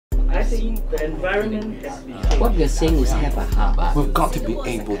The environment has to be changed. What we're saying is have a heart. We've got to be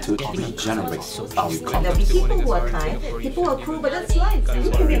able to regenerate our There'll be people who are kind, people who are cruel, but that's life.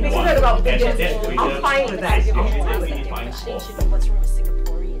 You can be passionate about videos. I'm fine with that. What's wrong with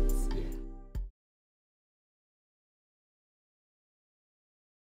Singaporeans?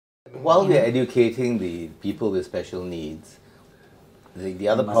 While we're educating the people with special needs, the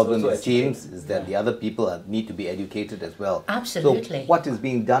other problem it seems is that the other people need to be educated as well. Absolutely. So what is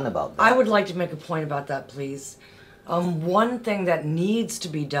being done about that? I would like to make a point about that, please. One thing that needs to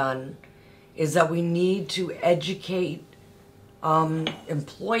be done is that we need to educate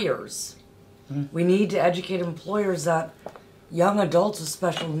employers. We need to educate employers that young adults with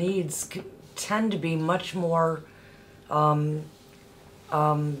special needs tend to be much more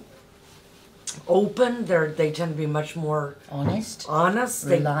open. They tend to be much more Honest,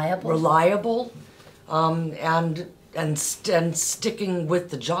 reliable, and sticking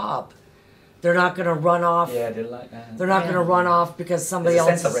with the job. They're not going to run off. Yeah, they're not going to run off because somebody There's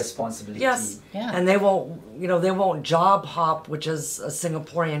a else. sense of responsibility. Yes, Yeah. and they won't job hop, which is a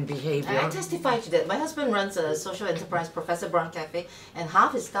Singaporean behavior. I testify to that. My husband runs a social enterprise, Professor Brown Cafe, and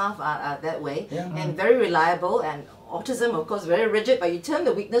half his staff are that way, and very reliable, and autism, of course, very rigid, but you turn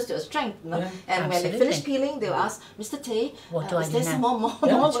the weakness to a strength. You know? Yeah, and when they finish peeling, they'll ask, Mr. Tay, What do I is do there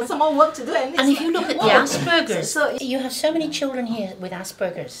now? some more work to do? And if you look at the Aspergers, So you have so many children here with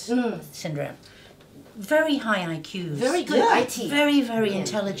Asperger's syndrome. Very high IQs. very good at IT. Very, very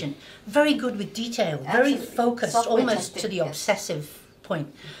intelligent. Very good with detail. Very Absolutely. focused, Software almost testing, to the yes. obsessive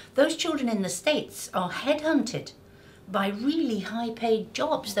point. Those children in the States are headhunted by really high-paid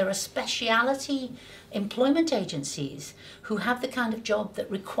jobs. There are speciality employment agencies who have the kind of job that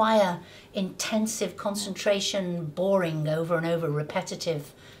require intensive concentration, boring, over and over,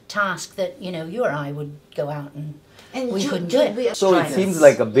 repetitive task that, you know, you or I would go out and we couldn't do it. So it seems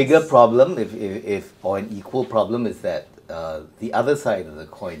like a bigger problem, or an equal problem, is that the other side of the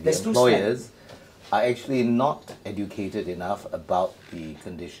coin, the employers, are actually not educated enough about the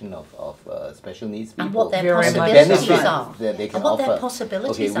condition of special needs people. And what their and the possibilities benefits are. that they can And what offer. their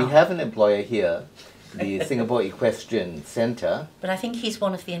possibilities okay, are. we have an employer here, the Singapore Equestrian Centre. But I think he's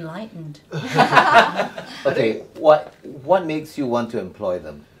one of the enlightened. Okay, what makes you want to employ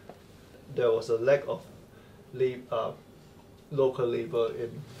them? There was a lack of local labor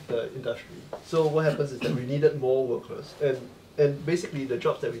in the industry. So what happens is that we needed more workers, and basically the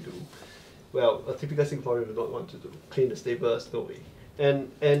jobs that we do, well, a typical Singaporean would not want to do. Clean the stables, no way. And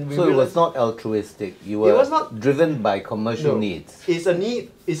we So it was not altruistic. You were driven by commercial needs. It's a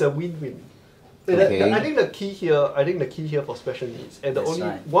need. It's a win-win. Okay. I think the key here for special needs, and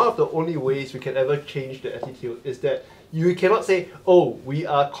one of the only ways we can ever change the attitude is that you cannot say, oh, we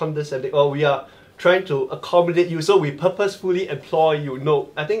are condescending, or we are trying to accommodate you, so we purposefully employ you.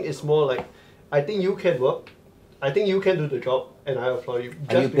 No, I think it's more like, I think you can work, I think you can do the job, and I employ you.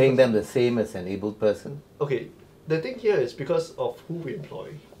 Are you paying them the same as an able person? Okay, the thing here is because of who we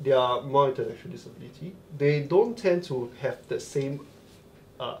employ, they are more intellectual disability. They don't tend to have the same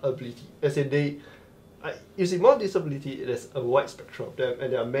ability. As in you see, more disability, there's a wide spectrum of them,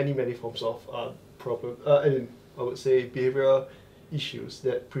 and there are many forms of problem. I would say behavioral issues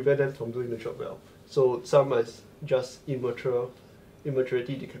that prevent them from doing the job well. So some is just immaturity.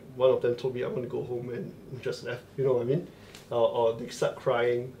 One of them told me, I want to go home, and just left. You know what I mean? Or they start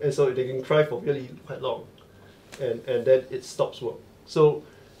crying, and so they can cry for really quite long, and then it stops work. So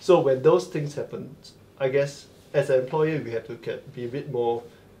when those things happen, I guess as an employer we have to be a bit more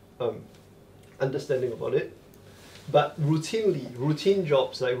understanding about it. But routine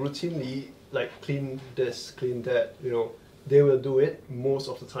jobs, like clean this, clean that, you know, they will do it most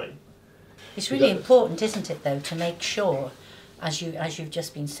of the time. It's really important, isn't it, though, to make sure, as you've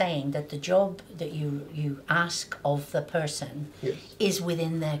just been saying, that the job that you ask of the person is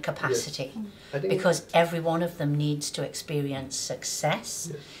within their capacity. Yes. Because every one of them needs to experience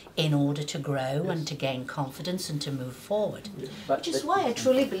success in order to grow and to gain confidence and to move forward. Which is why I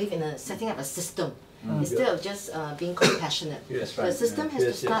truly believe in setting up a system. Instead of just being compassionate. The system has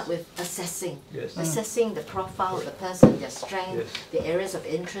to start with assessing. Assessing the profile of the person, their strength, the areas of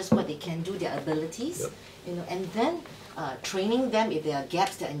interest, what they can do, their abilities, you know, and then training them if there are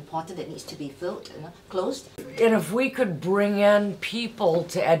gaps that are important that needs to be filled, you know, closed. And if we could bring in people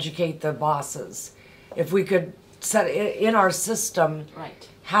to educate the bosses, if we could set in our system,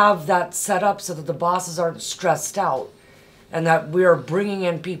 have that set up so that the bosses aren't stressed out, and that we are bringing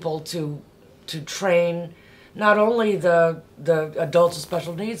in people to train not only the adults with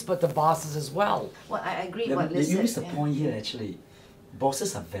special needs, but the bosses as well. Well, I agree with what Liz said. You missed the point here, actually.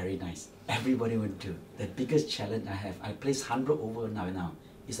 Bosses are very nice. Everybody would do. The biggest challenge I have, I place 100 over now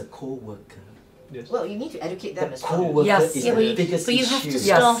is a co-worker. Yes. Well, you need to educate them as well. Co-worker Yes. is Yeah, the biggest but you have to issue.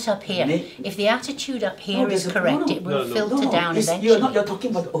 start up here. Make- If the attitude up here there's is a- correct, it will filter down eventually. You're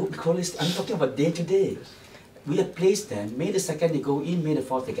talking about I'm talking about day to day. We have placed them. May the 2nd they go in, May the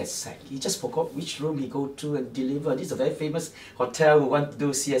 4th they get sacked. He just forgot which room he go to and deliver. This is a very famous hotel who want to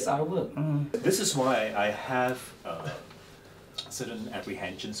do CSR work. This is why I have certain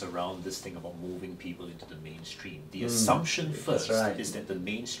apprehensions around this thing about moving people into the mainstream. The assumption first is that the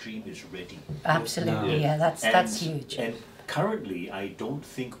mainstream is ready. Absolutely, yeah, that's huge. And currently, I don't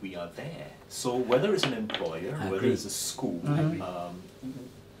think we are there. So whether it's an employer, whether it's a school,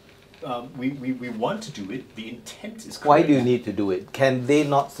 we want to do it. The intent is correct. Why do you need to do it? Can they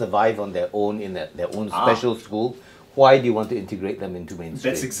not survive on their own in their own special school? Why do you want to integrate them into mainstream?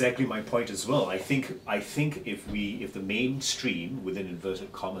 That's exactly my point as well. I think if the mainstream within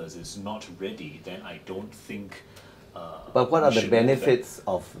inverted commas is not ready, then I don't think. But what are we the should move them. benefits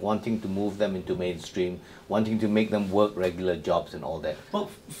of wanting to move them into mainstream, wanting to make them work regular jobs and all that?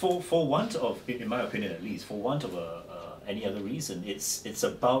 Well, for want of, in my opinion at least, for want of any other reason, it's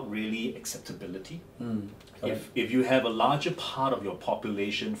about really acceptability. If you have a larger part of your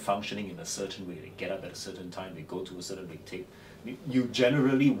population functioning in a certain way, they get up at a certain time, they go to a certain big you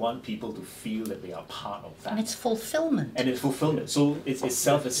generally want people to feel that they are part of that. And it's fulfillment. And it's fulfillment. So it's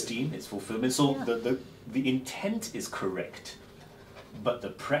self-esteem, it's fulfillment. So the intent is correct, but the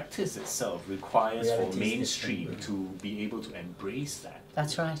practice itself requires for mainstream to be able to embrace that.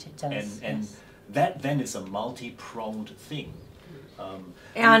 That's right, it does. And that then is a multi-pronged thing.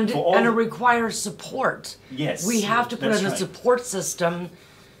 And it requires support. Yes. We have to put in a support system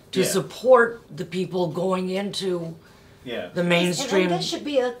to support the people going into the mainstream. And there should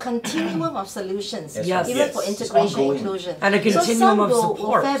be a continuum of solutions, Yes. even for integration, inclusion. And a continuum of will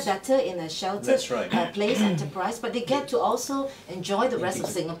support. fare better in a sheltered place, enterprise, but they get to also enjoy the rest of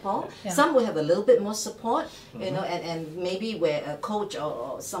Singapore. Some will have a little bit more support, you know, and maybe where a coach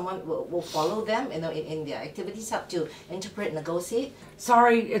or someone will follow them, you know, in their activities, help to interpret, negotiate.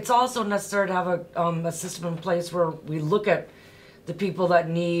 Sorry, it's also necessary to have a system in place where we look at the people that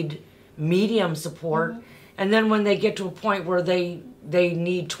need medium support. And then when they get to a point where they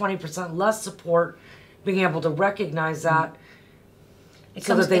need 20% less support, being able to recognize that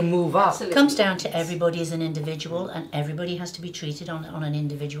so that they move up. It comes down to everybody as an individual, and everybody has to be treated on an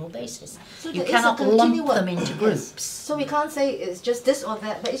individual basis. So you cannot lump them into groups. So we can't say it's just this or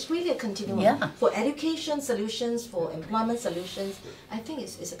that, but it's really a continuum. Yeah. For education solutions, for employment solutions, I think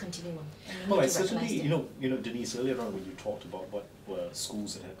it's a continuum. Well, I certainly, you know, Denise, earlier on when you talked about what were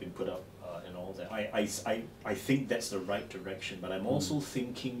schools that have been put up and all that, I think that's the right direction, but I'm also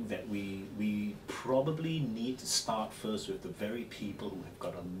thinking that we probably need to start first with the very people who have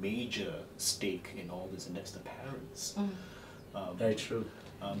got a major stake in all this, and that's the parents. Very true.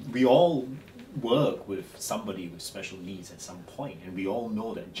 We all work with somebody with special needs at some point, and we all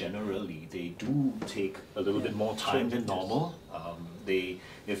know that generally they do take a little bit more time than normal. They,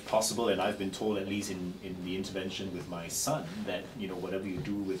 if possible, and I've been told at least in the intervention with my son that, you know, whatever you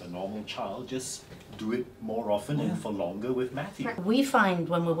do with a normal child, just do it more often and for longer with Matthew. We find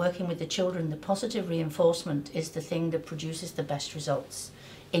when we're working with the children, the positive reinforcement is the thing that produces the best results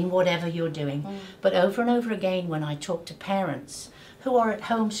in whatever you're doing. But over and over again, when I talk to parents who are at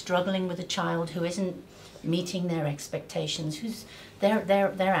home struggling with a child who isn't meeting their expectations,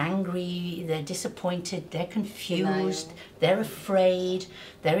 they're angry, they're disappointed, they're confused, they're afraid,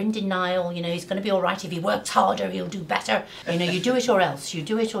 they're in denial. You know, he's going to be all right if he works harder, he'll do better. You know, you do it or else, you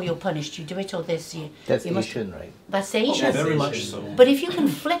do it or you're punished, you do it or this. That's you Asian, right? That's Asian. Very much so. But if you can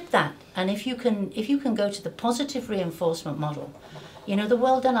flip that, and if you can go to the positive reinforcement model, you know, the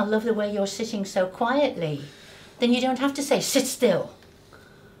well done, I love the way you're sitting so quietly, then you don't have to say, sit still.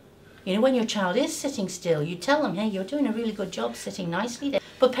 You know, when your child is sitting still, you tell them, hey, you're doing a really good job sitting nicely there.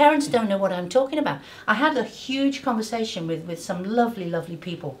 But parents don't know what I'm talking about. I had a huge conversation with some lovely, lovely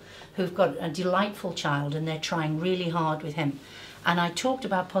people who've got a delightful child and they're trying really hard with him. And I talked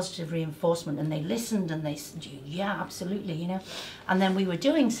about positive reinforcement and they listened and they said, yeah, absolutely, you know. And then we were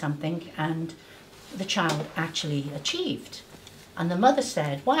doing something and the child actually achieved. And the mother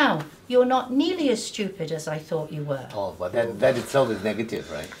said, wow, you're not nearly as stupid as I thought you were. Oh, but that itself is negative,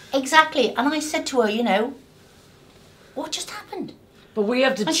 right? Exactly. And I said to her, you know, what just happened? But we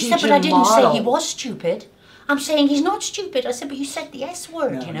have to and teach she said, but him I didn't model. say he was stupid. I'm saying he's not stupid. I said, but you said the S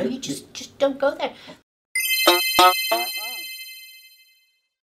word, you know, you just don't go there.